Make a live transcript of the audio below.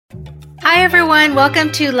Hi, everyone.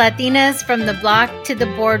 Welcome to Latinas from the Block to the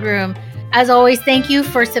Boardroom. As always, thank you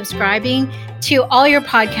for subscribing to all your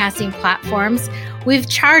podcasting platforms. We've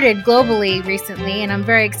charted globally recently, and I'm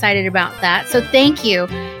very excited about that. So thank you.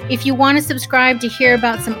 If you want to subscribe to hear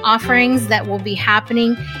about some offerings that will be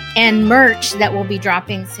happening and merch that will be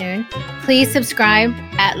dropping soon, please subscribe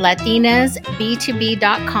at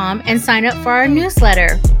latinasb2b.com and sign up for our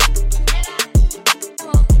newsletter.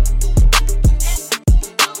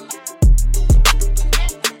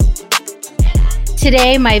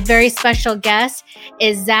 Today, my very special guest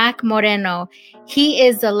is Zach Moreno. He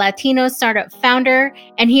is a Latino startup founder,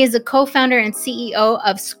 and he is a co-founder and CEO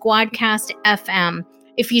of Squadcast FM.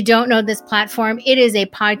 If you don't know this platform, it is a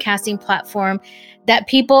podcasting platform that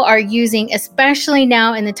people are using, especially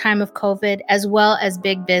now in the time of COVID, as well as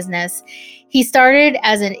big business. He started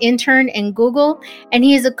as an intern in Google, and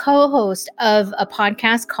he is a co-host of a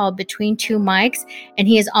podcast called Between Two Mics, and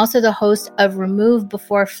he is also the host of Remove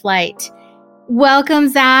Before Flight. Welcome,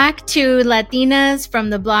 Zach, to Latinas from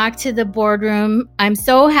the Block to the Boardroom. I'm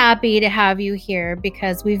so happy to have you here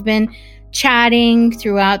because we've been chatting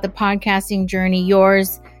throughout the podcasting journey,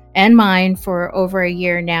 yours and mine, for over a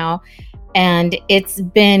year now. And it's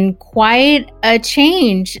been quite a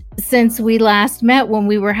change since we last met when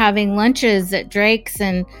we were having lunches at Drake's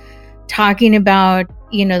and talking about,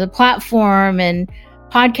 the platform and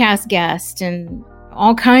podcast guests and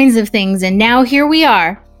all kinds of things. And now here we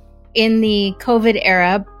are in the COVID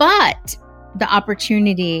era, but the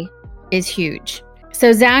opportunity is huge.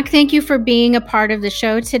 So Zach, thank you for being a part of the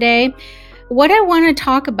show today. What I want to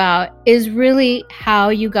talk about is really how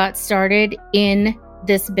you got started in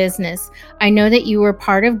this business. I know that you were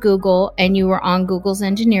part of Google and you were on Google's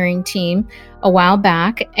engineering team a while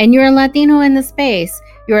back, and you're a Latino in the space.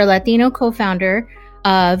 You're a Latino co-founder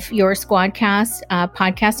of your Squadcast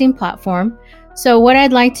podcasting platform. So what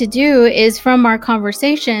I'd like to do is, from our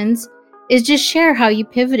conversations, is just share how you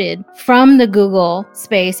pivoted from the Google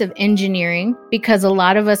space of engineering, because a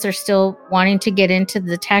lot of us are still wanting to get into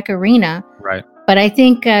the tech arena. Right. But I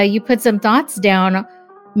think you put some thoughts down,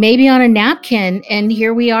 maybe on a napkin, and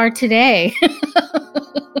here we are today.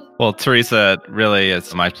 Well, Teresa, really,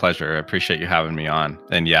 it's my pleasure. I appreciate you having me on.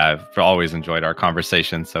 And yeah, I've always enjoyed our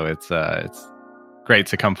conversation. So it's great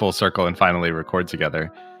to come full circle and finally record together.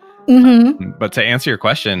 Mm-hmm. But to answer your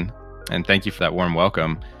question, and thank you for that warm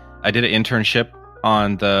welcome, I did an internship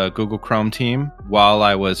on the Google Chrome team while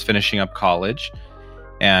I was finishing up college,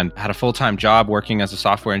 and had a full-time job working as a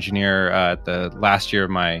software engineer at the last year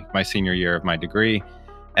of my senior year of my degree.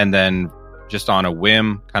 And then just on a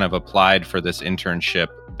whim, kind of applied for this internship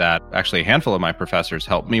that actually a handful of my professors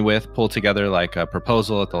helped me with, pull together like a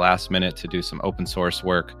proposal at the last minute to do some open source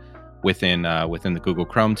work within the Google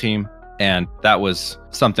Chrome team. And that was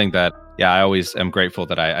something that, I always am grateful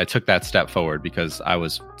that I took that step forward, because I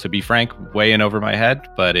was, to be frank, way in over my head,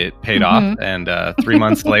 but it paid off. And 3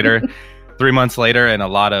 months later, and a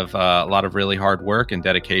lot of really hard work and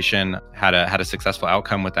dedication, had a successful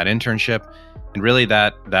outcome with that internship. And really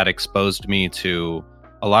that exposed me to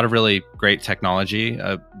a lot of really great technology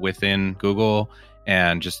within Google,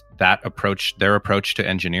 and just their approach to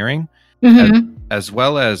engineering. Mm-hmm. As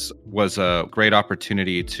well as was a great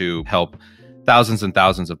opportunity to help thousands and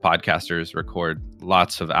thousands of podcasters record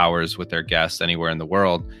lots of hours with their guests anywhere in the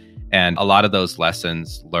world. And a lot of those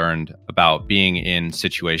lessons learned about being in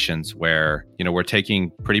situations where, we're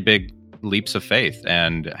taking pretty big leaps of faith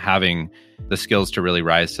and having the skills to really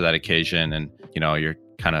rise to that occasion. And, you're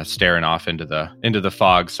kind of staring off into the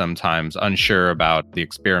fog sometimes, unsure about the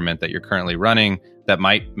experiment that you're currently running that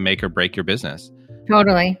might make or break your business.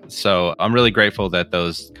 Totally. So I'm really grateful that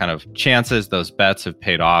those kind of chances, those bets have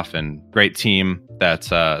paid off, and great team.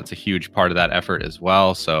 It's a huge part of that effort as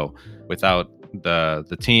well. So without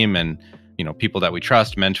the team and, people that we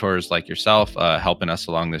trust, mentors like yourself, helping us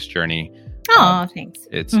along this journey. Oh, thanks.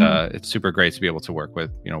 It's super great to be able to work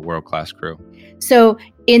with, world-class crew. So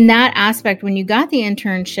in that aspect, when you got the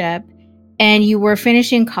internship and you were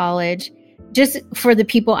finishing college, just for the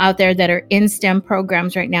people out there that are in STEM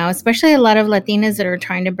programs right now, especially a lot of Latinas that are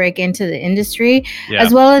trying to break into the industry,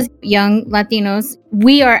 as well as young Latinos,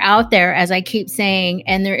 we are out there, as I keep saying,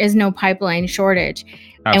 and there is no pipeline shortage.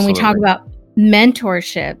 Absolutely. And we talk about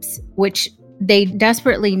mentorships, which they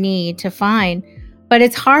desperately need to find, but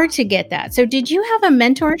it's hard to get that. So did you have a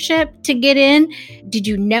mentorship to get in? Did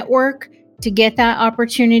you network to get that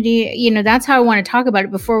opportunity? That's how I want to talk about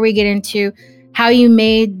it before we get into how you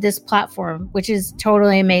made this platform, which is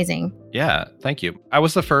totally amazing. Yeah, thank you. I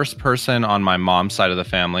was the first person on my mom's side of the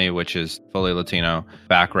family, which is fully Latino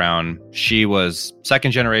background. She was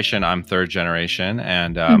second generation, I'm third generation.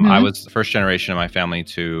 And I was the first generation of my family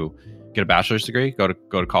to get a bachelor's degree, go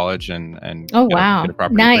to college and Oh, get wow. a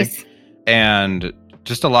proper Nice. degree. And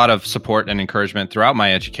just a lot of support and encouragement throughout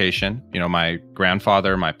my education. My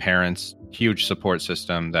grandfather, my parents, huge support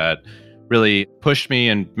system that really pushed me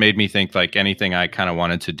and made me think like anything I kind of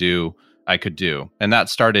wanted to do, I could do. And that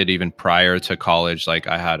started even prior to college. Like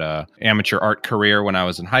I had a amateur art career when I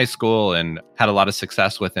was in high school and had a lot of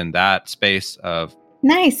success within that space of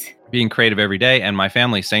Nice. being creative every day. And my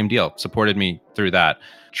family, same deal, supported me through that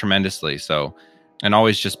tremendously. So, and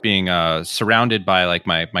always just being surrounded by like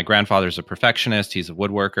my grandfather's a perfectionist. He's a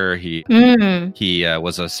woodworker. He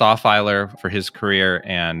was a saw filer for his career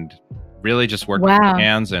and really just worked with his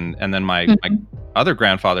hands. And then my other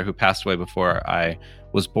grandfather, who passed away before I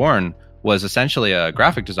was born, was essentially a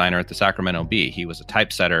graphic designer at the Sacramento Bee. He was a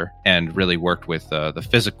typesetter and really worked with the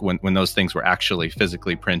physical when those things were actually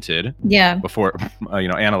physically printed. Yeah. Before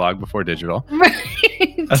analog, before digital.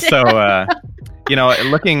 Right. So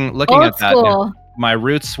looking Old at that, school. My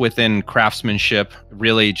roots within craftsmanship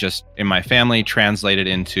really just in my family translated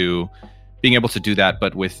into being able to do that,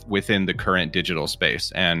 but within the current digital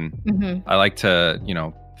space. And I like to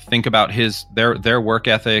think about their work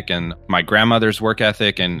ethic and my grandmother's work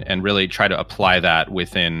ethic and really try to apply that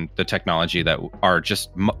within the technology that are just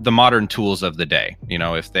the modern tools of the day.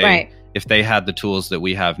 If they had the tools that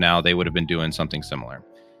we have now, they would have been doing something similar.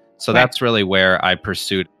 So that's really where I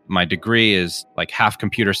pursued my degree, is like half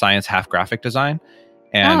computer science, half graphic design.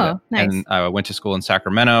 And, nice. and I went to school in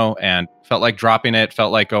Sacramento and felt like dropping it,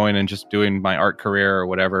 felt like going and just doing my art career or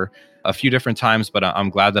whatever a few different times, but I'm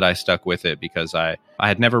glad that I stuck with it because I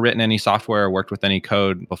had never written any software or worked with any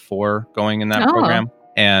code before going in that program.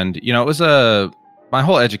 And, it was my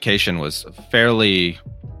whole education was fairly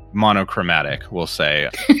monochromatic, we'll say.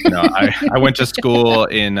 I went to school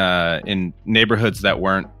in neighborhoods that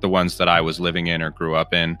weren't the ones that I was living in or grew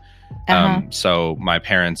up in. So my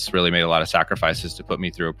parents really made a lot of sacrifices to put me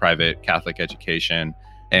through a private Catholic education.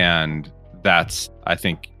 And I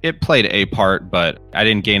think it played a part, but I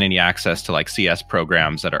didn't gain any access to like CS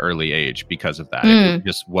programs at an early age because of that. It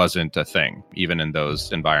just wasn't a thing, even in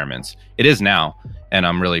those environments. It is now. And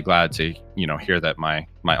I'm really glad to, hear that my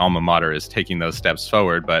alma mater is taking those steps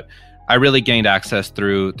forward. But I really gained access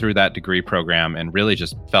through that degree program and really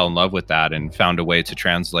just fell in love with that and found a way to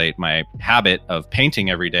translate my habit of painting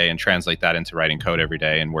every day and translate that into writing code every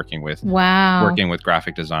day and working with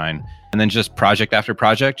graphic design. And then just project after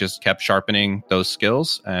project, just kept sharpening those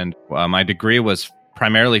skills. And my degree was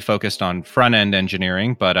primarily focused on front-end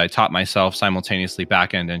engineering, but I taught myself simultaneously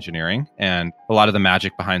back-end engineering. And a lot of the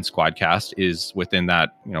magic behind Squadcast is within that,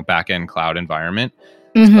 back-end cloud environment.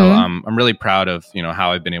 So I'm really proud of,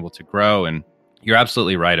 how I've been able to grow. And you're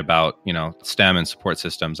absolutely right about, STEM and support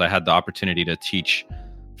systems. I had the opportunity to teach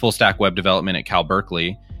full stack web development at Cal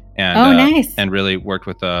Berkeley. And, nice. And really worked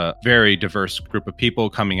with a very diverse group of people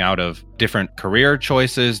coming out of different career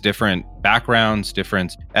choices, different backgrounds,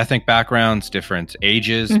 different ethnic backgrounds, different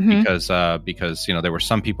ages, because there were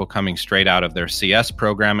some people coming straight out of their CS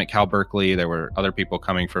program at Cal Berkeley. There were other people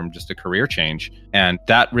coming from just a career change. And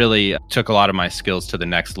that really took a lot of my skills to the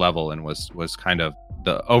next level and was kind of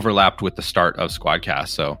overlapped with the start of Squadcast.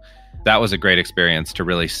 So that was a great experience to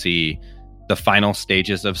really see the final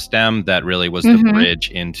stages of STEM that really was the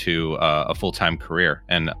bridge into a full-time career.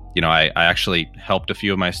 And, I actually helped a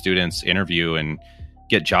few of my students interview and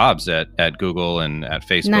get jobs at Google and at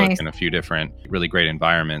Facebook and a few different really great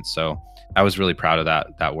environments. So I was really proud of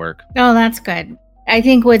that work. Oh, that's good. I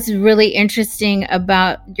think what's really interesting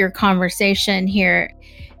about your conversation here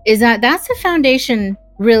is that that's the foundation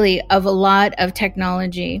really of a lot of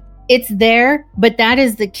technology. It's there, but that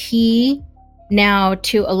is the key now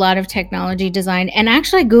to a lot of technology design. And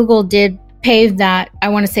actually Google did pave that, I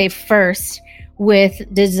want to say, first with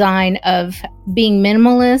design of being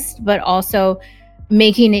minimalist, but also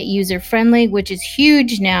making it user friendly, which is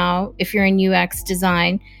huge now if you're in UX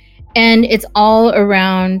design. And it's all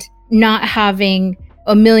around not having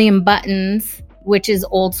a million buttons, which is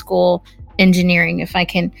old school engineering, if I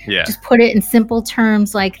can just put it in simple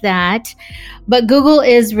terms like that. But Google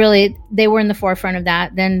is really, they were in the forefront of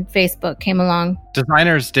that. Then Facebook came along.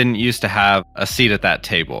 Designers didn't used to have a seat at that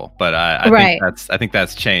table, but I think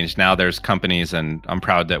that's changed. Now there's companies, and I'm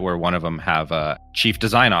proud that we're one of them, have a chief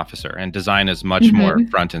design officer, and design is much more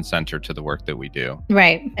front and center to the work that we do.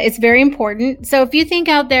 Right. It's very important. So if you think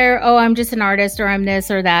out there, oh, I'm just an artist or I'm this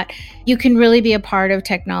or that, you can really be a part of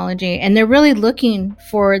technology. And they're really looking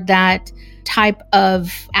for that type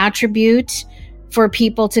of attribute for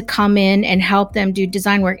people to come in and help them do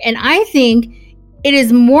design work. And I think it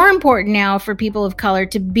is more important now for people of color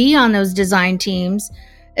to be on those design teams,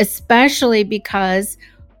 especially because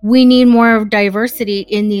we need more of diversity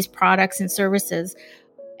in these products and services.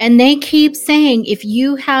 And they keep saying, if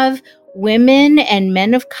you have women and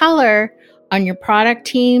men of color on your product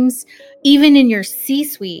teams, even in your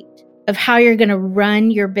C-suite of how you're going to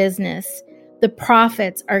run your business, the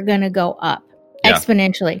profits are going to go up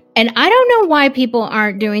exponentially. And I don't know why people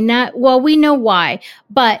aren't doing that. Well, we know why,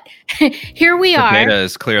 but here we are. The data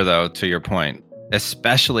is clear, though, to your point,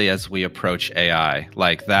 especially as we approach AI.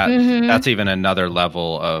 Like that, that's even another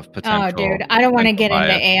level of potential. Oh, dude, I don't want to get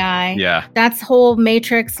into AI. Yeah. That's whole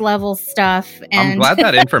matrix level stuff. And I'm glad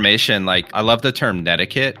that information, like, I love the term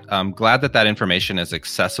netiquette. I'm glad that information is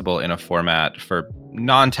accessible in a format for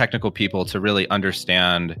non-technical people to really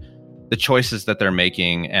understand the choices that they're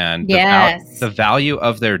making and the value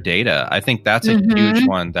of their data. I think that's a huge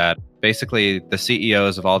one that basically the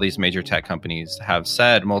CEOs of all these major tech companies have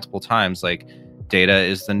said multiple times, like, data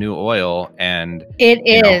is the new oil, and it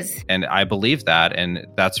is. And I believe that, and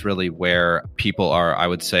that's really where people are, I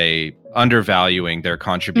would say, undervaluing their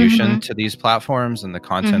contribution to these platforms and the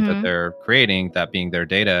content that they're creating, that being their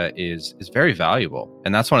data, is very valuable.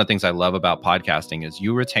 And that's one of the things I love about podcasting is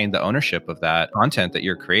you retain the ownership of that content that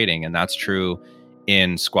you're creating, and that's true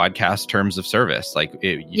in Squadcast terms of service. Like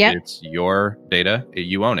it's your data,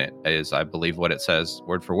 you own it, is I believe what it says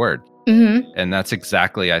word for word. And that's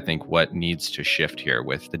exactly, I think, what needs to shift here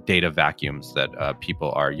with the data vacuums that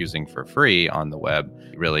people are using for free on the web,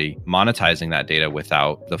 really monetizing that data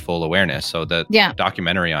without the full awareness. So the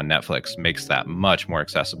documentary on Netflix makes that much more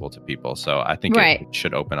accessible to people. So I think it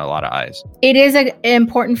should open a lot of eyes. It is an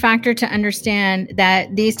important factor to understand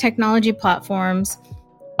that these technology platforms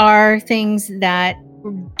are things that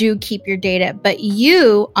do keep your data. But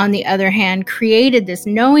you, on the other hand, created this,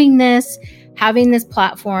 knowing this, having this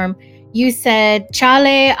platform. You said,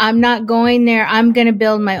 Chale, I'm not going there. I'm going to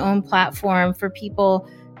build my own platform for people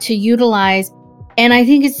to utilize. And I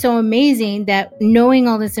think it's so amazing that knowing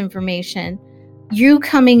all this information, you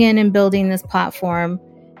coming in and building this platform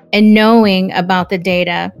and knowing about the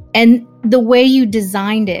data and the way you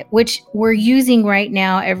designed it, which we're using right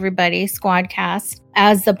now, everybody, Squadcast,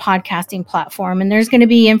 as the podcasting platform. And there's going to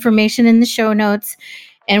be information in the show notes,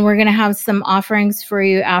 and we're going to have some offerings for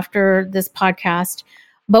you after this podcast.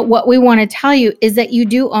 But what we want to tell you is that you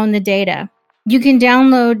do own the data. You can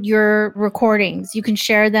download your recordings. You can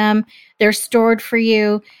share them. They're stored for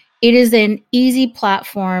you. It is an easy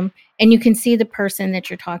platform, and you can see the person that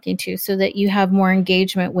you're talking to so that you have more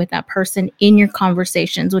engagement with that person in your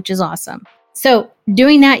conversations, which is awesome. So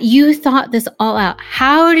doing that, you thought this all out.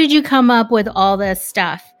 How did you come up with all this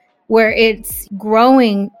stuff where it's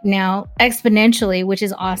growing now exponentially, which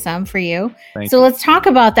is awesome for you? Thank you. Let's talk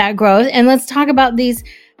about that growth, and let's talk about these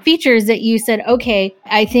features that you said, okay,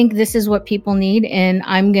 I think this is what people need, and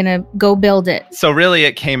I'm going to go build it. So really,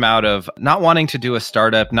 it came out of not wanting to do a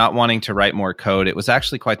startup, not wanting to write more code. It was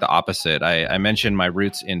actually quite the opposite. I mentioned my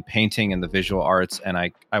roots in painting and the visual arts, and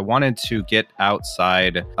I wanted to get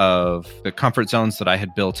outside of the comfort zones that I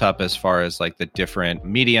had built up as far as like the different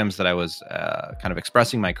mediums that I was kind of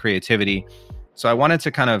expressing my creativity. So I wanted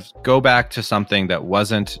to kind of go back to something that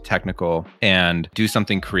wasn't technical and do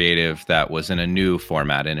something creative that was in a new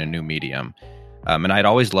format, in a new medium. And I'd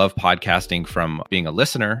always loved podcasting from being a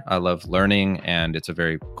listener. I love learning, and it's a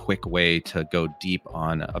very quick way to go deep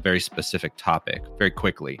on a very specific topic very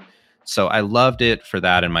quickly. So I loved it for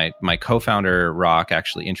that. And my co-founder, Rock,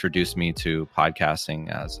 actually introduced me to podcasting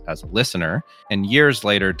as a listener. And years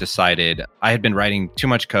later decided I had been writing too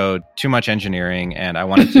much code, too much engineering, and I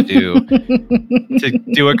wanted to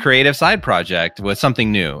do a creative side project with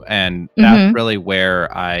something new. And that's really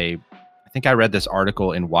where I think I read this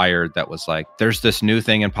article in Wired that was like, there's this new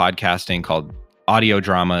thing in podcasting called audio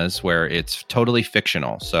dramas where it's totally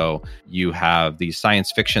fictional. So you have these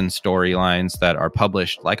science fiction storylines that are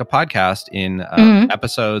published like a podcast in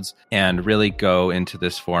episodes, and really go into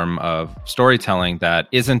this form of storytelling that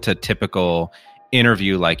isn't a typical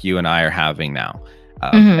interview like you and I are having now.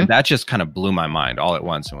 And that just kind of blew my mind all at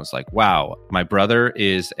once and was like, wow, my brother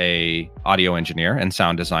is a audio engineer and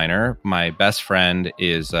sound designer. My best friend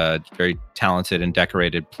is a very talented and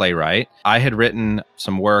decorated playwright. I had written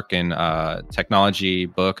some work in a technology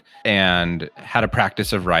book and had a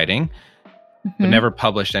practice of writing, but never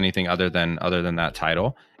published anything other than that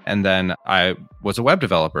title. And then I was a web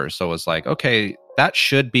developer. So it was like, okay, that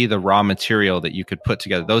should be the raw material that you could put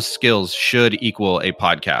together. Those skills should equal a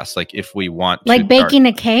podcast. Like if we want like baking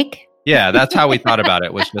a cake. Yeah, that's how we thought about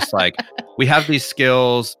it, was just like, we have these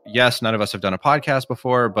skills. Yes, none of us have done a podcast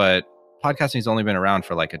before, but podcasting's only been around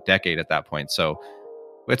for like a decade at that point. So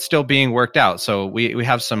it's still being worked out. So we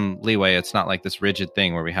have some leeway. It's not like this rigid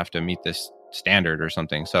thing where we have to meet this standard or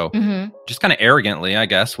something. So just kind of arrogantly, I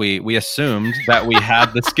guess, we assumed that we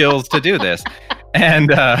had the skills to do this.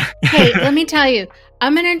 And hey, let me tell you,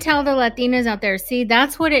 I'm going to tell the Latinas out there, see,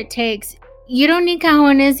 that's what it takes. You don't need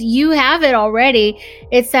cajones. You have it already.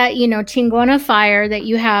 It's that, chingona fire that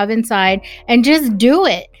you have inside, and just do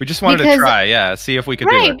it. We just wanted to try. See if we could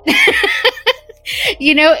do it.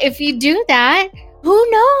 If you do that,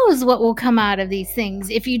 who knows what will come out of these things?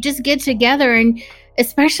 If you just get together, and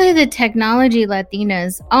especially the technology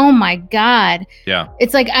Latinas, oh my God. Yeah.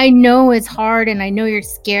 It's like, I know it's hard and I know you're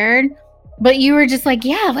scared, but you were just like,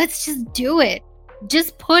 yeah, let's just do it.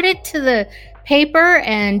 Just put it to the paper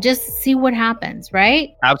and just see what happens,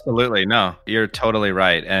 right? Absolutely. No, you're totally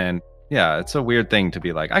right. And yeah, it's a weird thing to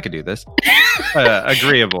be like, I could do this.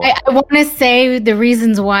 Agreeable. I want to say the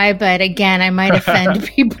reasons why, but again, I might offend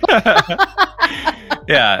people.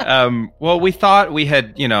 Yeah. Well, we thought we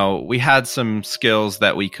had some skills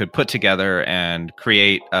that we could put together and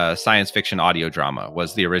create a science fiction audio drama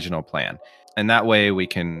was the original plan. And that way we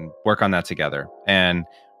can work on that together. And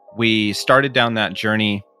we started down that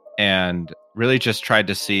journey and really just tried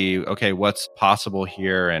to see, okay, what's possible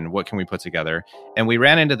here and what can we put together? And we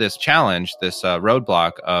ran into this challenge, this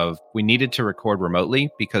roadblock of we needed to record remotely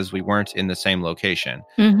because we weren't in the same location.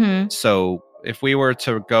 So if we were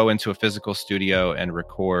to go into a physical studio and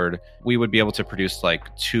record, we would be able to produce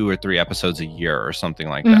like 2 or 3 episodes a year or something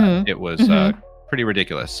like that. It was pretty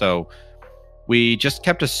ridiculous. So we just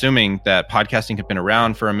kept assuming that podcasting had been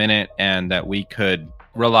around for a minute and that we could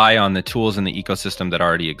rely on the tools in the ecosystem that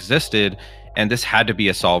already existed. And this had to be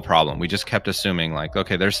a solved problem. We just kept assuming like,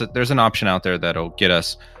 okay, there's an option out there that'll get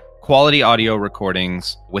us quality audio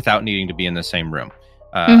recordings without needing to be in the same room.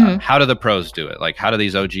 How do the pros do it? Like, how do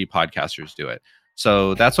these OG podcasters do it?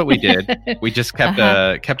 So that's what we did. We just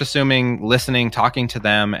kept assuming, listening, talking to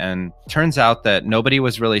them. And turns out that nobody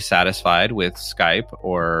was really satisfied with Skype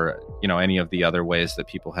or, any of the other ways that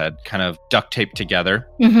people had kind of duct taped together.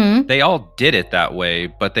 They all did it that way,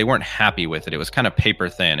 but they weren't happy with it. It was kind of paper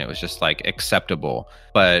thin. It was just like acceptable.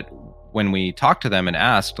 But when we talked to them and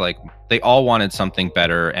asked, like, they all wanted something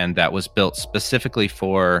better. And that was built specifically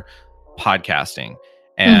for podcasting.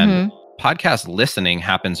 And podcast listening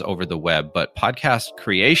happens over the web, but podcast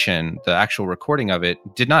creation, the actual recording of it,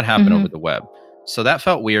 did not happen over the web. So that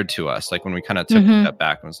felt weird to us. Like when we kind of took a step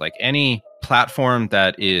back and was like, any platform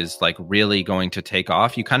that is like really going to take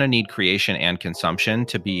off, you kind of need creation and consumption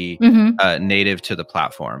to be native to the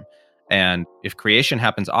platform. And if creation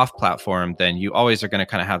happens off platform, then you always are going to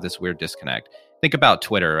kind of have this weird disconnect. Think about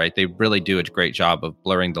Twitter, right? They really do a great job of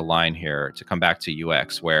blurring the line here to come back to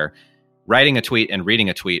UX, where writing a tweet and reading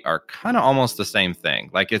a tweet are kind of almost the same thing.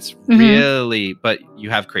 Like it's really, but you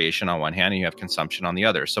have creation on one hand and you have consumption on the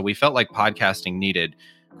other. So we felt like podcasting needed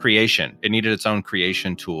creation. It needed its own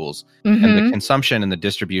creation tools. And the consumption and the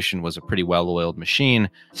distribution was a pretty well-oiled machine,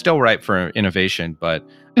 still ripe for innovation, but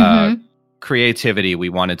creativity we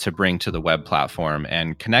wanted to bring to the web platform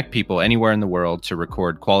and connect people anywhere in the world to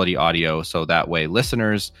record quality audio. So that way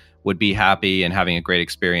listeners would be happy and having a great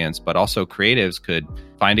experience, but also creatives could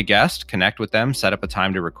find a guest, connect with them, set up a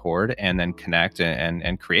time to record, and then connect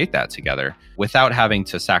and create that together without having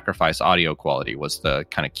to sacrifice audio quality was the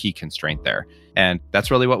kind of key constraint there. And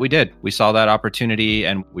that's really what we did. We saw that opportunity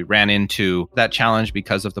and we ran into that challenge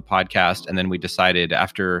because of the podcast. And then we decided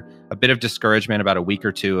after a bit of discouragement, about a week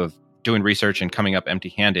or two of doing research and coming up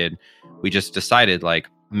empty-handed, we just decided like,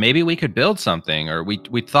 maybe we could build something, or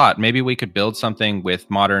we thought maybe we could build something with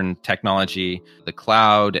modern technology, the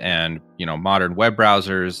cloud and, modern web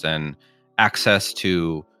browsers and access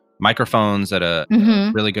to microphones at a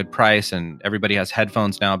really good price. And everybody has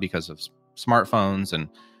headphones now because of smartphones. And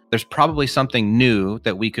there's probably something new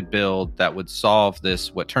that we could build that would solve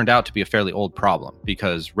this, what turned out to be a fairly old problem,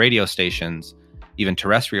 because radio stations, even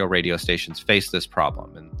terrestrial radio stations, face this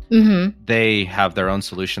problem. And they have their own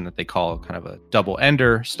solution that they call kind of a double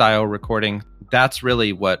ender style recording. That's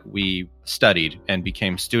really what we studied and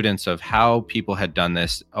became students of how people had done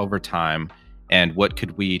this over time and what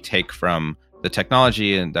could we take from the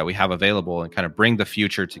technology and that we have available and kind of bring the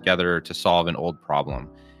future together to solve an old problem.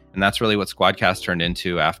 And that's really what Squadcast turned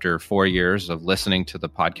into after 4 years of listening to the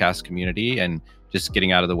podcast community and just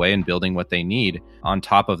getting out of the way and building what they need on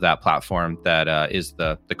top of that platform that is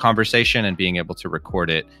the conversation and being able to record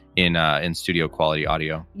it in studio quality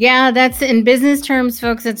audio. Yeah, that's in business terms,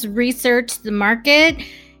 folks. That's research the market.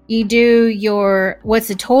 You do your, what's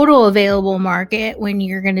the total available market when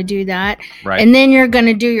you're going to do that. Right. And then you're going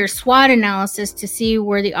to do your SWOT analysis to see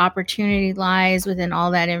where the opportunity lies within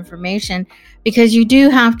all that information, because you do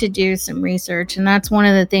have to do some research. And that's one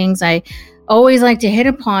of the things I always like to hit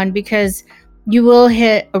upon, because you will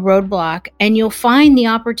hit a roadblock and you'll find the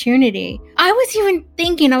opportunity. I was even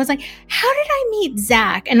thinking, I was like, how did I meet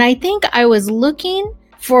Zach? And I think I was looking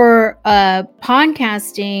for a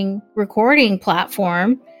podcasting recording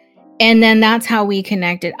platform. And then that's how we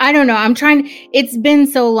connected. I don't know. It's been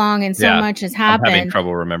so long and so much has happened. I'm having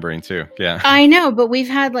trouble remembering too. Yeah. I know, but we've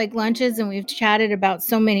had like lunches and we've chatted about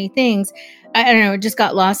so many things. I don't know. It just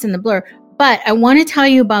got lost in the blur. But I want to tell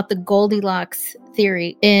you about the Goldilocks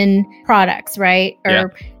theory in products, right?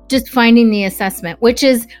 Or just finding the assessment, which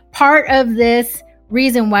is part of this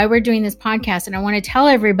reason why we're doing this podcast. And I want to tell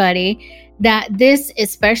everybody that this,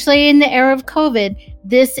 especially in the era of COVID,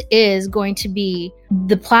 this is going to be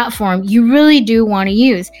the platform you really do want to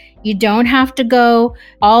use. You don't have to go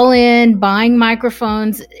all in buying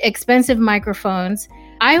microphones, expensive microphones.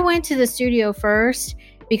 I went to the studio first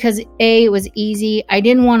because it was easy. I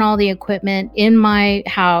didn't want all the equipment in my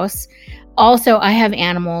house. Also, I have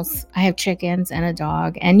animals. I have chickens and a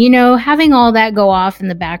dog. And, having all that go off in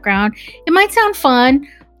the background, it might sound fun,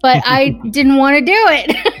 but I didn't want to do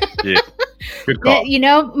it. Yeah. Good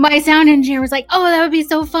call. My sound engineer was like, "Oh, that would be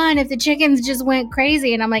so fun if the chickens just went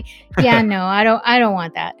crazy." And I'm like, "Yeah, no, I don't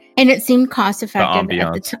want that." And it seemed cost effective.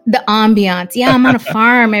 The ambiance. Yeah, I'm on a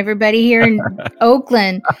farm. Everybody here in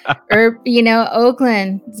Oakland,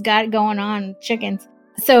 Oakland's got it going on. Chickens.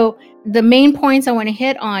 So the main points I want to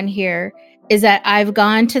hit on here is that I've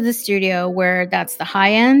gone to the studio where that's the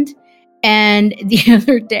high end. And the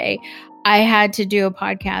other day, I had to do a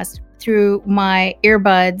podcast through my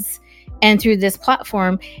earbuds and through this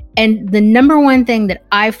platform. And the number one thing that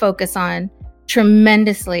I focus on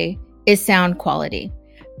tremendously is sound quality,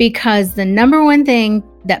 because the number one thing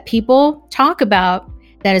that people talk about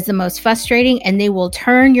that is the most frustrating, and they will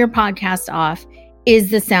turn your podcast off,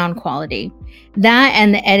 is the sound quality. That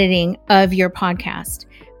and the editing of your podcast,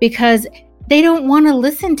 because they don't want to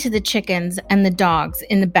listen to the chickens and the dogs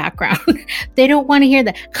in the background. They don't want to hear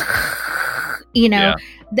the,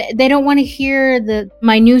 they don't want to hear the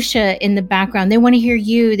minutia in the background. They want to hear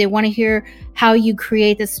you. They want to hear how you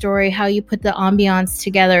create the story, how you put the ambiance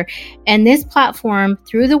together. And this platform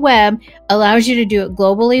through the web allows you to do it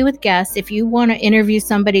globally with guests. If you want to interview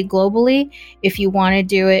somebody globally, if you want to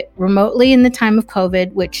do it remotely in the time of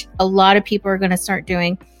COVID, which a lot of people are going to start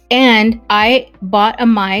doing. And I bought a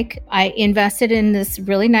mic. I invested in this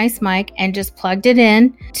really nice mic and just plugged it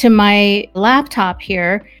in to my laptop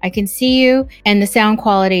here. I can see you, and the sound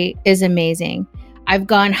quality is amazing. I've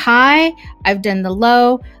gone high. I've done the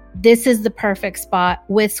low. This is the perfect spot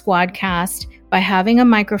with Squadcast by having a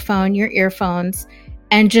microphone, your earphones,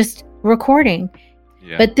 and just recording.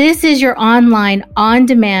 Yeah. But this is your online,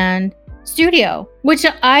 on-demand studio, which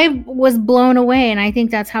I was blown away. And I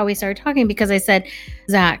think that's how we started talking, because I said,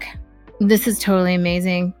 Zach, this is totally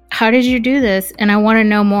amazing. How did you do this? And I want to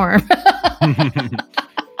know more.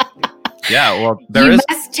 Yeah, well, you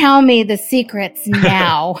must tell me the secrets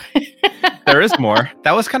now. There is more.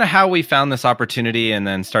 That was kind of how we found this opportunity and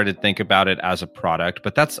then started to think about it as a product.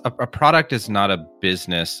 But that's a product is not a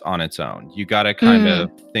business on its own. You got to kind of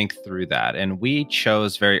think through that. And we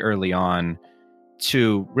chose very early on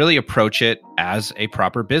to really approach it as a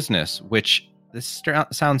proper business, which this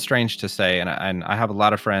sounds strange to say. And I have a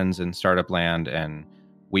lot of friends in startup land, and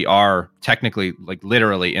we are technically, like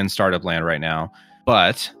literally in startup land right now.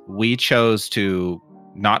 But we chose to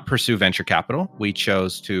not pursue venture capital. We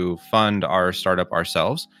chose to fund our startup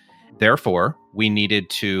ourselves. Therefore, we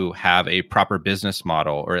needed to have a proper business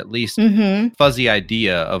model, or at least fuzzy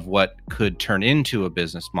idea of what could turn into a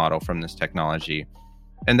business model from this technology.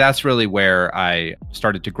 And that's really where I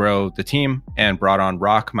started to grow the team and brought on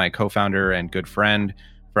Rock, my co-founder and good friend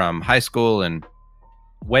from high school and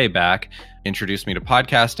way back, introduced me to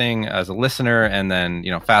podcasting as a listener. And then,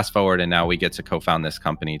 fast forward, and now we get to co-found this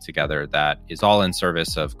company together that is all in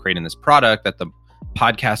service of creating this product that the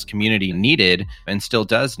podcast community needed and still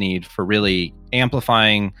does need for really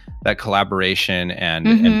amplifying that collaboration and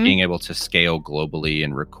being able to scale globally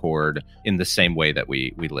and record in the same way that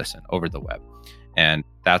we listen over the web. And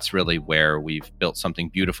that's really where we've built something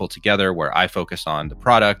beautiful together, where I focus on the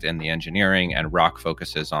product and the engineering, and Rock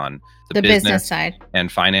focuses on the business side.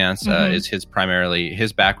 And finance is primarily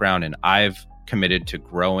his background. And I've committed to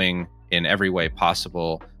growing in every way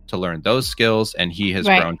possible to learn those skills. And he has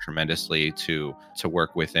grown tremendously to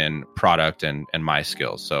work within product and my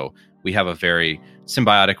skills. So we have a very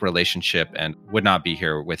symbiotic relationship and would not be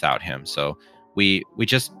here without him. So we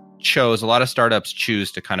just a lot of startups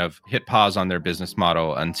choose to kind of hit pause on their business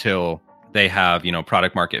model until they have,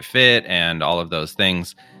 product market fit and all of those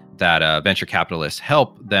things that venture capitalists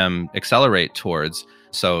help them accelerate towards.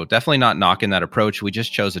 So definitely not knocking that approach. We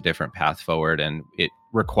just chose a different path forward, and it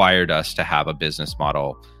required us to have a business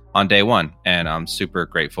model on day one. And I'm super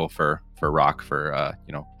grateful for Rock for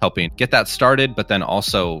helping get that started, but then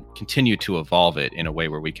also continue to evolve it in a way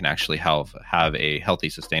where we can actually have a healthy,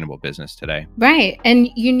 sustainable business today. Right. And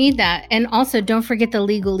you need that. And also don't forget the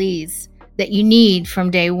legalese that you need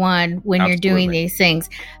from day one when Absolutely. You're doing these things.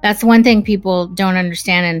 That's one thing people don't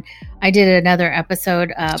understand. And I did another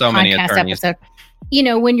episode, podcast episode.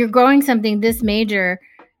 When you're growing something this major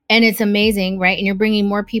and it's amazing, right? And you're bringing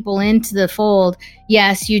more people into the fold.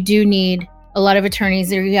 Yes, you do need a lot of attorneys.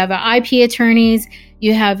 There you have IP attorneys,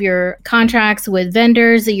 you have your contracts with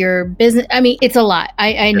vendors, your business. I mean, it's a lot.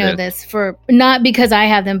 I know this for not because I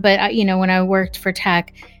have them, but when I worked for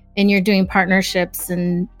tech and you're doing partnerships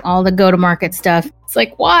and all the go-to-market stuff, it's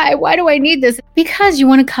like, why? Why do I need this? Because you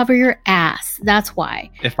want to cover your ass. That's why.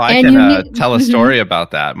 If I can tell a story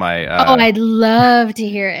about that, I'd love to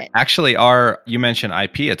hear it. Actually, you mentioned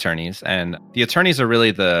IP attorneys, and the attorneys are really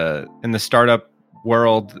in the startup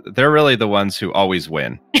world, they're really the ones who always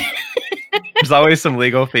win. There's always some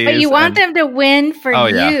legal fees. But you want them to win for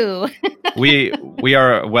you. We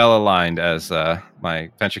are well aligned, as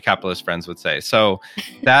my venture capitalist friends would say. So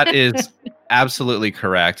that is absolutely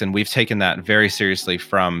correct. And we've taken that very seriously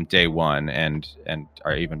from day one and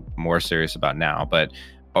are even more serious about now. But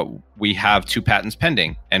we have 2 patents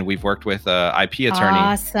pending, and we've worked with an IP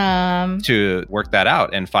attorney to work that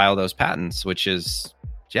out and file those patents, which is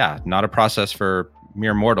not a process for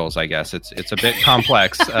mere mortals, I guess. It's a bit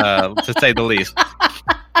complex, to say the least.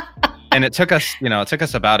 And it took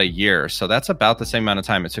us about a year. So that's about the same amount of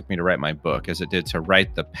time it took me to write my book as it did to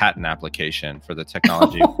write the patent application for the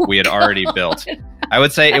technology we had already built. I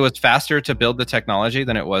would say it was faster to build the technology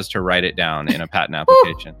than it was to write it down in a patent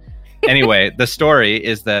application. Anyway, the story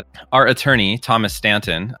is that our attorney, Thomas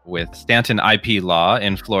Stanton, with Stanton IP Law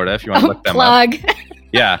in Florida, if you want to look them up.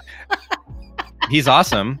 Yeah. He's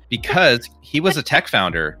awesome because he was a tech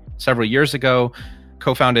founder several years ago,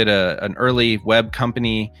 co-founded an early web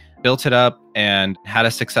company, built it up, and had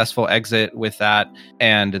a successful exit with that.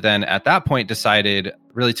 And then at that point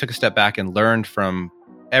really took a step back and learned from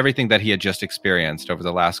everything that he had just experienced over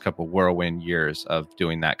the last couple whirlwind years of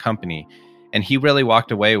doing that company. And he really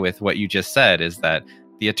walked away with what you just said, is that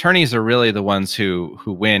the attorneys are really the ones who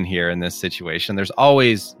win here in this situation. There's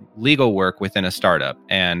always legal work within a startup.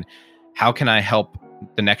 And how can I help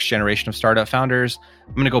the next generation of startup founders?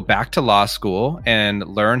 I'm going to go back to law school and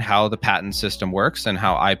learn how the patent system works and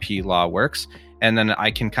how IP law works. And then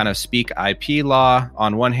I can kind of speak IP law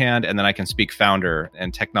on one hand, and then I can speak founder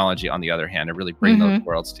and technology on the other hand, and really bring those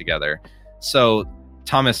worlds together. So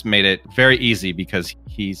Thomas made it very easy because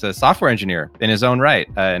he's a software engineer in his own right.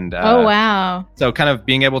 And oh, wow. So kind of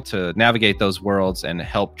being able to navigate those worlds and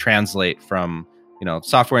help translate from,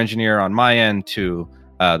 software engineer on my end to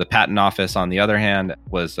the patent office on the other hand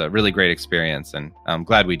was a really great experience. And I'm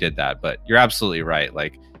glad we did that. But you're absolutely right.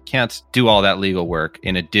 Like, can't do all that legal work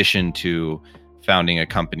in addition to founding a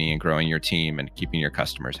company and growing your team and keeping your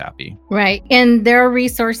customers happy. Right. And there are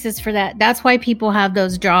resources for that. That's why people have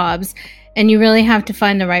those jobs. And you really have to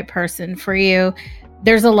find the right person for you.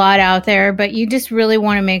 There's a lot out there, but you just really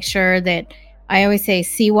want to make sure that, I always say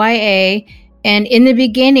CYA. And in the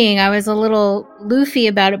beginning, I was a little loofy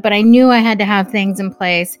about it, but I knew I had to have things in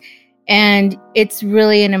place. And it's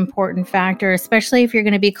really an important factor, especially if you're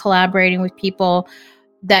going to be collaborating with people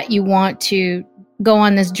that you want to go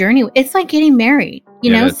on this journey. It's like getting married,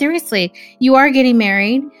 seriously. You are getting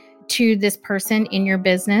married to this person in your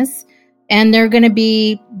business, and they're going to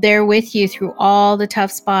be there with you through all the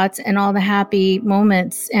tough spots and all the happy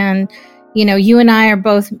moments. And you and I are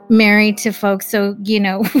both married to folks, so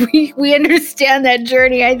we understand that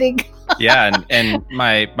journey, I think. Yeah, and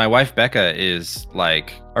my wife Becca is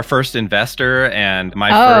like our first investor and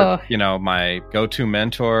my go-to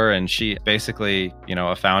mentor, and she basically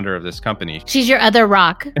a founder of this company. She's your other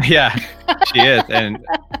rock. Yeah, she is,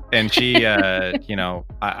 and she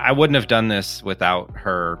I wouldn't have done this without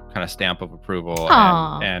her kind of stamp of approval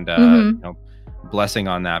and blessing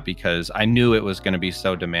on that, because I knew it was going to be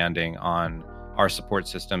so demanding on our support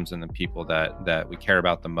systems and the people that we care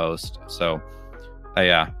about the most. So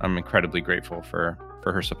I'm incredibly grateful for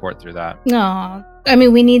her support through that. No, I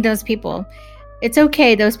mean, we need those people. It's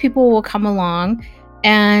okay. Those people will come along,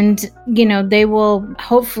 and they will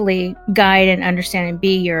hopefully guide and understand and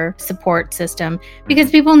be your support system,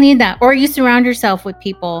 because people need that. Or you surround yourself with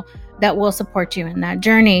people that will support you in that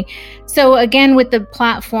journey. So again, with the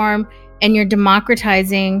platform and you're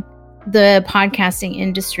democratizing the podcasting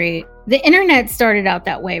industry, the internet started out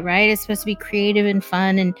that way, right? It's supposed to be creative and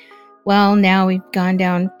fun. And well, now we've gone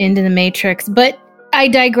down into the matrix, but I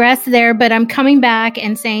digress there. But I'm coming back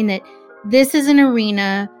and saying that this is an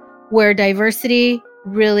arena where diversity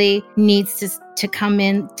really needs to come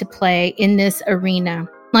into play in this arena.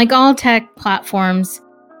 Like all tech platforms,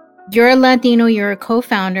 you're a Latino, you're a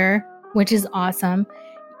co-founder, which is awesome.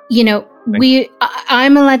 You know,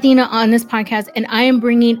 I'm a Latina on this podcast, and I am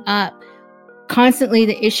bringing up constantly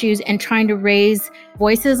the issues and trying to raise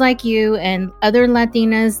voices like you and other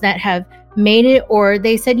Latinas that have made it, or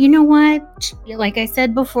they said, you know what, like I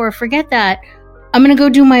said before, forget that. I'm going to go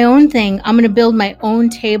do my own thing. I'm going to build my own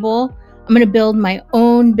table. I'm going to build my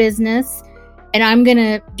own business, and I'm going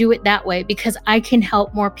to do it that way because I can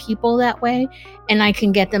help more people that way, and I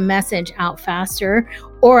can get the message out faster,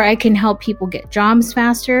 or I can help people get jobs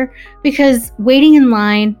faster, because waiting in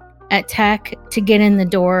line at tech to get in the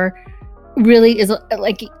door really is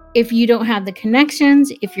like, if you don't have the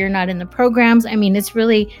connections, if you're not in the programs, I mean, it's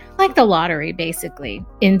really like the lottery, basically,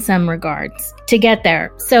 in some regards to get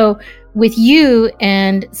there. So with you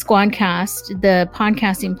and Squadcast, the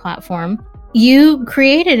podcasting platform, you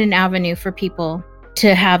created an avenue for people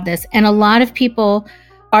to have this. And a lot of people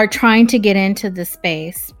are trying to get into the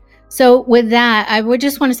space. So with that, I would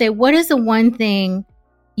just want to say, what is the one thing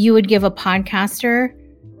you would give a podcaster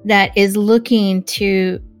that is looking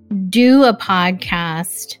to do a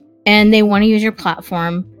podcast and they want to use your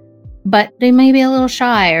platform, but they may be a little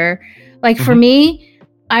shy? Or like for me,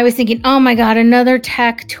 I was thinking, oh my God, another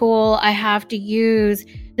tech tool I have to use.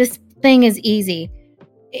 This thing is easy.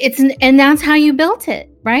 And that's how you built it,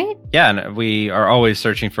 right? Yeah, and we are always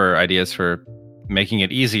searching for ideas for making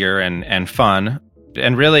it easier and fun,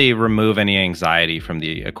 and really remove any anxiety from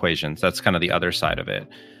the equations. That's kind of the other side of it.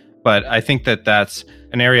 But I think that that's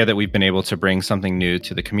an area that we've been able to bring something new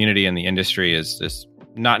to the community and the industry, is this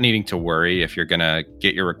not needing to worry if you're going to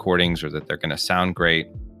get your recordings or that they're going to sound great,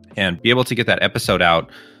 and be able to get that episode out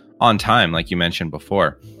on time, like you mentioned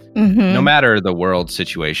before, no matter the world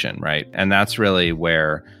situation, right? And that's really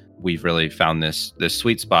where we've really found this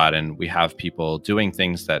sweet spot. And we have people doing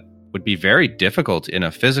things that would be very difficult in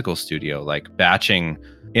a physical studio, like batching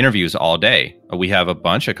interviews all day. We have a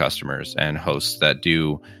bunch of customers and hosts that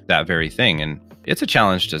do that very thing. And it's a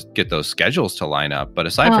challenge to get those schedules to line up. But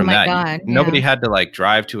aside from that, nobody had to like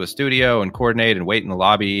drive to a studio and coordinate and wait in the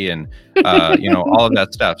lobby and, all of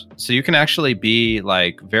that stuff. So you can actually be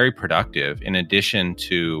like very productive in addition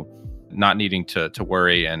to not needing to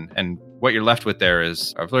worry. And what you're left with there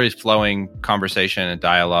is a very flowing conversation and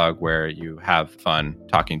dialogue where you have fun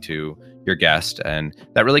talking to your guest. And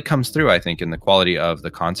that really comes through, I think, in the quality of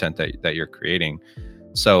the content that you're creating.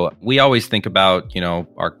 So we always think about,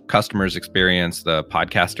 our customers' experience, the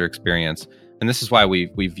podcaster experience. And this is why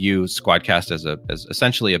we view Squadcast as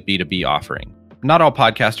essentially a B2B offering. Not all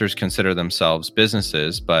podcasters consider themselves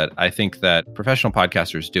businesses, but I think that professional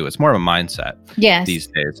podcasters do. It's more of a mindset these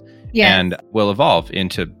days, and will evolve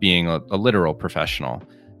into being a literal professional.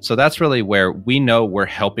 So that's really where we know we're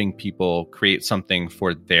helping people create something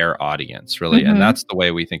for their audience, really. And that's the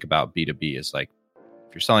way we think about B2B, is like,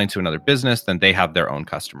 if you're selling to another business, then they have their own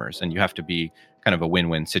customers, and you have to be kind of a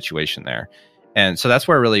win-win situation there. And so that's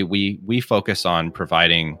where really we focus on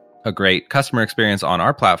providing a great customer experience on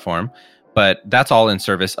our platform, but that's all in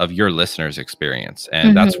service of your listeners' experience.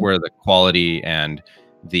 And that's where the quality and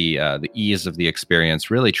the ease of the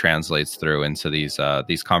experience really translates through into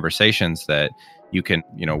these conversations that you can,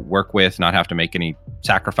 work with, not have to make any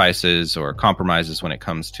sacrifices or compromises when it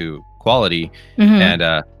comes to quality,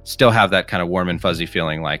 and still have that kind of warm and fuzzy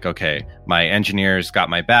feeling like, okay, my engineers got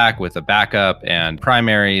my back with a backup and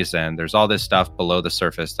primaries, and there's all this stuff below the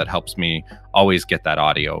surface that helps me always get that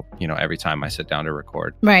audio, every time I sit down to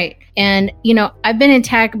record. Right. And, I've been in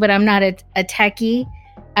tech, but I'm not a techie.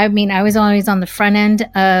 I mean, I was always on the front end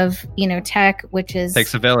of, tech, which is...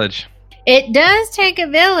 Takes a village. It does take a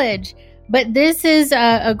village. But this is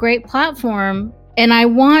a great platform. And I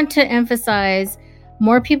want to emphasize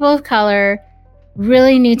more people of color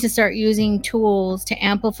really need to start using tools to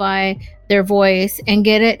amplify their voice and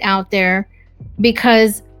get it out there,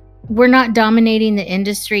 because we're not dominating the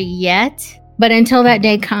industry yet. But until that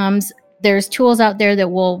day comes, there's tools out there that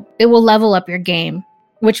will level up your game,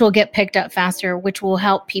 which will get picked up faster, which will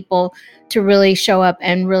help people to really show up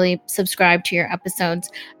and really subscribe to your episodes.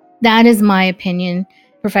 That is my opinion.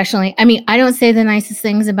 Professionally, I mean, I don't say the nicest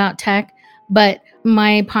things about tech, but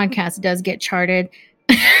my podcast does get charted.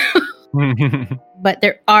 But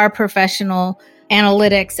there are professional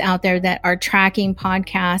analytics out there that are tracking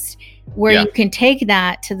podcasts where you can take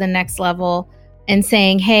that to the next level and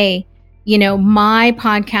saying, hey, you know, my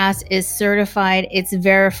podcast is certified, it's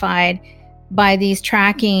verified by these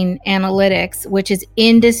tracking analytics, which is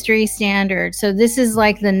industry standard. So this is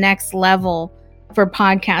like the next level for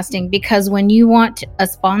podcasting, because when you want a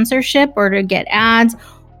sponsorship or to get ads,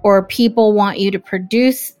 or people want you to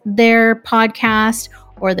produce their podcast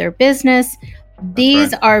or their business,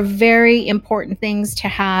 these are very important things to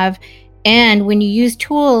have. And when you use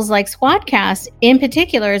tools like Squadcast in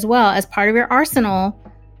particular as well as part of your arsenal,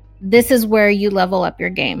 this is where you level up your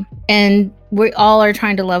game. And we all are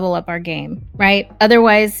trying to level up our game, right?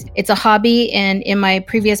 Otherwise, it's a hobby. And in my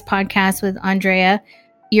previous podcast with Andrea,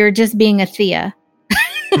 you're just being a Thea.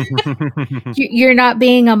 You're not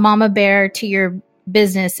being a mama bear to your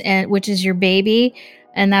business, and which is your baby.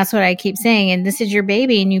 And that's what I keep saying. And this is your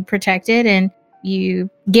baby, and you protect it and you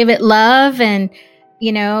give it love, and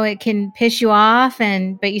you know, it can piss you off,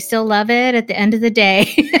 but you still love it at the end of the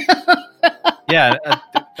day. Yeah.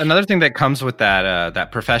 Another thing that comes with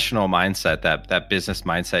that professional mindset, that business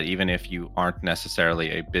mindset, even if you aren't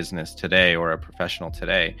necessarily a business today or a professional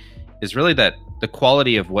today, is really that the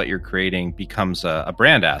quality of what you're creating becomes a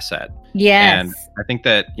brand asset. Yes. And I think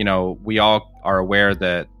that, you know, we all are aware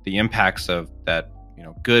that the impacts of that, you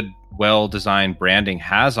know, good, well-designed branding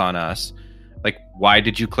has on us. Like, why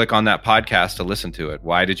did you click on that podcast to listen to it?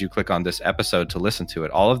 Why did you click on this episode to listen to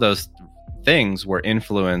it? All of those things were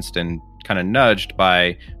influenced and kind of nudged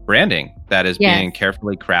by branding that is being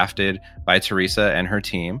carefully crafted by Teresa and her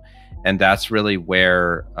team. And that's really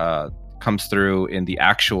where comes through in the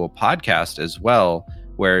actual podcast as well,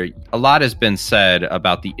 where a lot has been said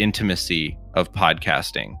about the intimacy of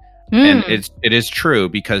podcasting. And it is true,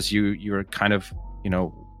 because you're kind of, you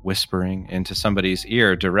know, whispering into somebody's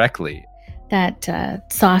ear directly. That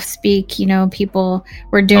soft speak, you know, people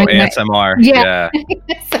were doing ASMR. Yeah.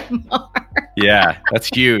 ASMR. Yeah, that's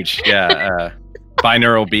huge. Yeah.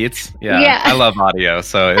 Binaural beats. Yeah. I love audio,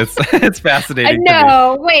 so it's fascinating.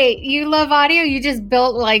 No, wait, you love audio? You just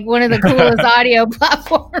built like one of the coolest audio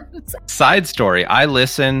platforms. Side story, I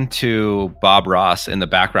listen to Bob Ross in the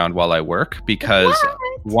background while I work because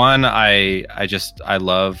one, I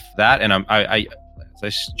love that, and I as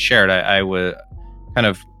I shared, I would kind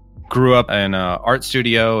of grew up in an art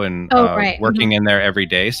studio and working in there every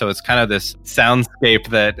day. So it's kind of this soundscape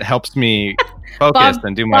that helps me focus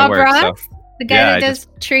and do my Bob work. Ross, so, the guy that does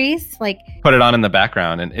trees, like put it on in the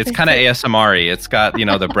background, and it's kind of ASMR-y. It's got, you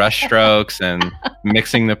know, the brush strokes and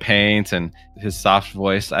mixing the paint and his soft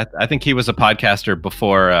voice. I think he was a podcaster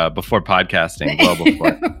before podcasting, well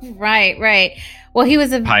before. Right. Well, he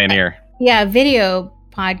was a pioneer. Video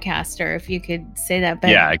podcaster, if you could say that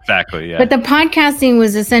better. Yeah, exactly. Yeah. But the podcasting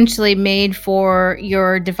was essentially made for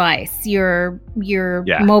your device, your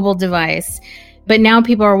mobile device. But now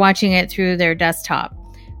people are watching it through their desktop.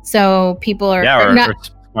 So people are or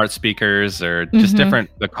smart speakers, or just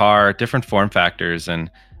different form factors, and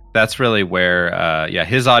that's really where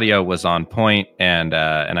his audio was on point. And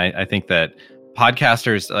I think that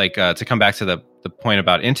podcasters, like to come back to the point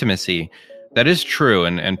about intimacy. That is true,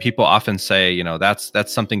 and people often say, you know, that's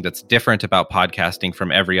something that's different about podcasting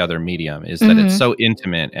from every other medium, is that it's so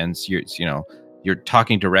intimate, and you're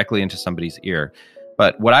talking directly into somebody's ear.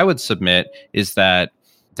 But what I would submit is that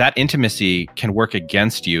intimacy can work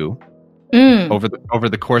against you over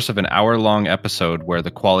the course of an hour-long episode where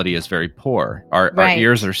the quality is very poor. Our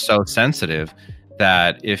ears are so sensitive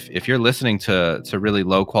that if you're listening to really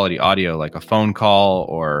low-quality audio, like a phone call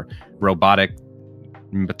or robotic,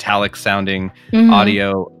 metallic sounding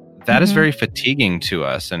audio, that is very fatiguing to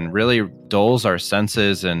us and really dulls our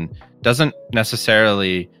senses and doesn't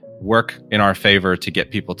necessarily work in our favor to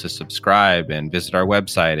get people to subscribe and visit our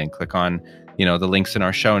website and click on, you know, the links in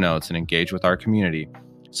our show notes and engage with our community.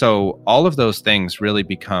 So all of those things really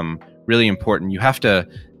become really important. The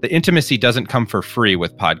intimacy doesn't come for free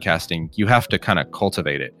with podcasting. You have to kind of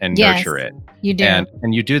cultivate it and nurture it. You do.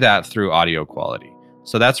 And you do that through audio quality.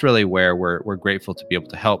 So that's really where we're grateful to be able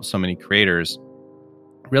to help so many creators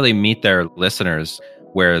really meet their listeners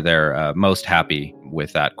where they're most happy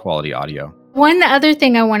with that quality audio. One other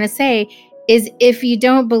thing I want to say is, if you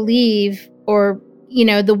don't believe, or, you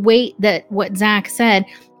know, the weight that what Zach said,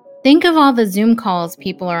 think of all the Zoom calls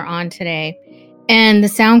people are on today and the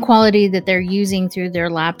sound quality that they're using through their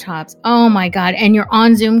laptops. Oh my God. And you're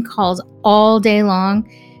on Zoom calls all day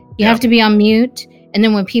long. You have to be on mute. And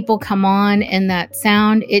then when people come on and that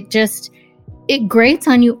sound, it grates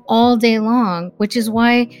on you all day long, which is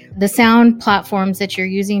why the sound platforms that you're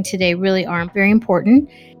using today really aren't very important.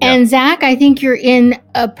 And Zach, I think you're in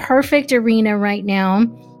a perfect arena right now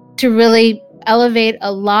to really elevate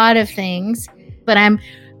a lot of things. But I'm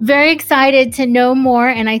very excited to know more.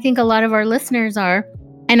 And I think a lot of our listeners are.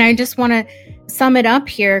 And I just want to sum it up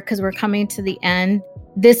here because we're coming to the end.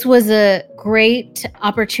 This was a great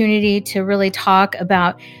opportunity to really talk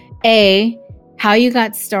about how you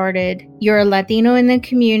got started. You're a Latino in the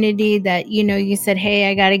community that, you said, hey,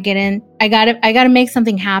 I got to get in. I got to make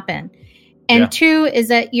something happen. And 2 is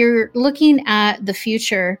that you're looking at the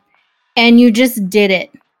future and you just did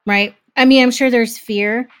it, right? I mean, I'm sure there's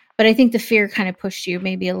fear, but I think the fear kind of pushed you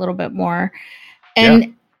maybe a little bit more.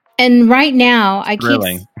 And right now,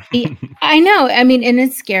 I know. I mean, and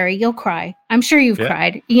it's scary. You'll cry. I'm sure you've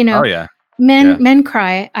cried. Oh yeah. Men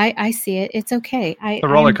cry. I see it. It's okay. It's a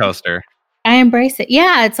roller coaster. I embrace it.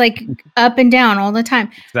 Yeah, it's like up and down all the time.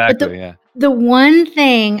 Exactly. The one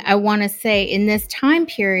thing I want to say in this time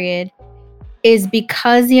period is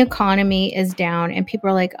because the economy is down and people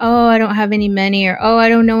are like, oh, I don't have any money, or oh, I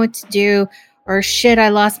don't know what to do, or shit, I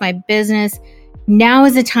lost my business. Now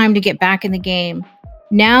is the time to get back in the game.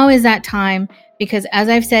 Now is that time, because as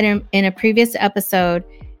I've said in a previous episode,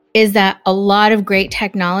 is that a lot of great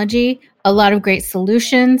technology, a lot of great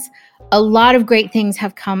solutions, a lot of great things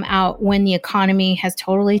have come out when the economy has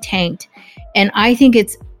totally tanked. And I think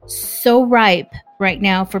it's so ripe right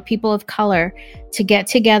now for people of color to get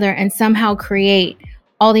together and somehow create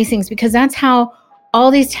all these things, because that's how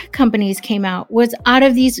all these tech companies came out, was out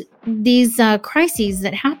of these crises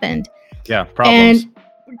that happened. Yeah, problems.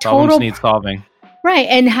 And problems need solving. Right.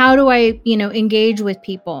 And how do I, engage with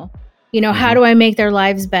people? How do I make their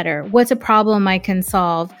lives better? What's a problem I can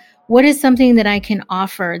solve? What is something that I can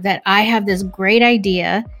offer that I have this great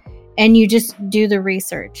idea, and you just do the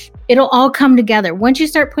research? It'll all come together. Once you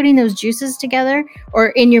start putting those juices together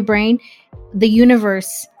or in your brain, the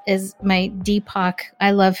universe, is my Deepak,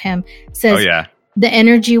 I love him, says, the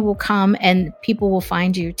energy will come and people will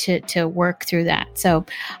find you to work through that. So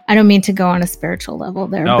I don't mean to go on a spiritual level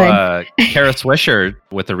there. No, but Kara Swisher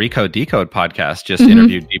with the Recode Decode podcast just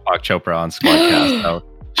interviewed Deepak Chopra on Squadcast. So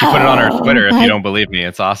she put it on her Twitter. If you don't believe me,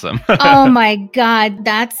 it's awesome. Oh my God.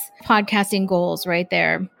 That's podcasting goals right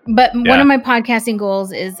there. But one of my podcasting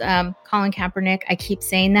goals is Colin Kaepernick. I keep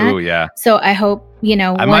saying that. Oh yeah. So I hope,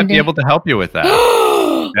 I might be able to help you with that.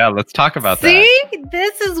 Yeah, let's talk about that. See,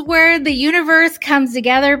 this is where the universe comes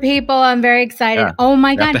together, people. I'm very excited. Yeah. Oh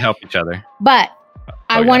my God. We have to help each other. But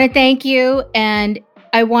I want to thank you, and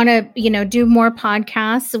I want to, do more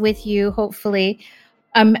podcasts with you. Hopefully,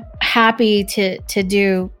 I'm happy to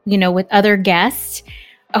do, with other guests.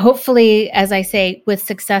 Hopefully, as I say, with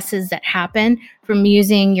successes that happen from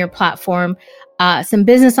using your platform, some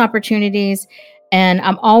business opportunities. And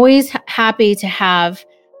I'm always happy to have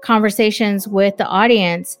conversations with the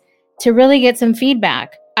audience to really get some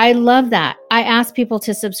feedback. I love that. I ask people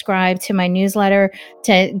to subscribe to my newsletter,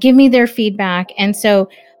 to give me their feedback. And so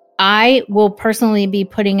I will personally be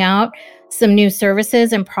putting out some new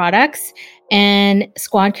services and products, and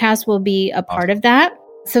Squadcast will be a part of that.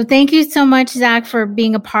 So thank you so much, Zach, for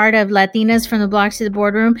being a part of Latinas from the Block to the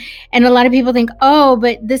Boardroom. And a lot of people think, oh,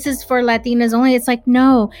 but this is for Latinas only. It's like,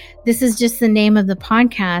 no, this is just the name of the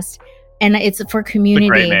podcast. And it's for community.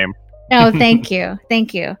 It's a great name. Oh, thank you.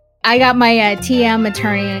 Thank you. I got my TM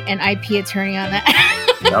attorney and IP attorney on that.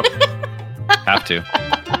 Yep. Have to.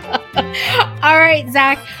 All right,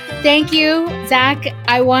 Zach. Thank you, Zach.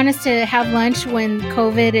 I want us to have lunch when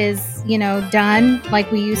COVID is, done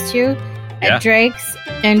like we used to at Drake's,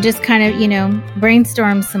 and just kind of,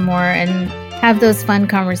 brainstorm some more and have those fun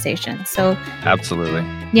conversations. So absolutely.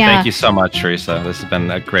 Yeah. Thank you so much, Teresa. This has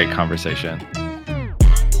been a great conversation.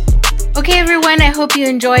 Okay, everyone, I hope you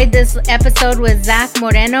enjoyed this episode with Zach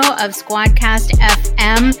Moreno of Squadcast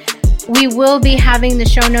FM. We will be having the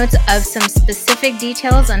show notes of some specific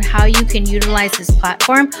details on how you can utilize this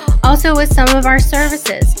platform, also with some of our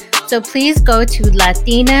services. So please go to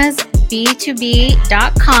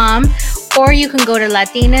latinasb2b.com, or you can go to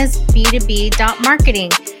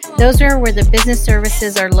latinasb2b.marketing. Those are where the business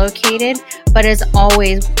services are located. But as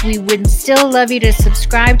always, we would still love you to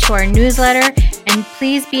subscribe to our newsletter, and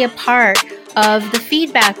please be a part of the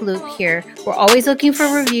feedback loop here. We're always looking for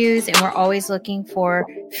reviews, and we're always looking for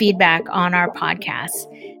feedback on our podcasts.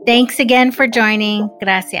 Thanks again for joining.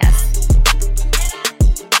 Gracias.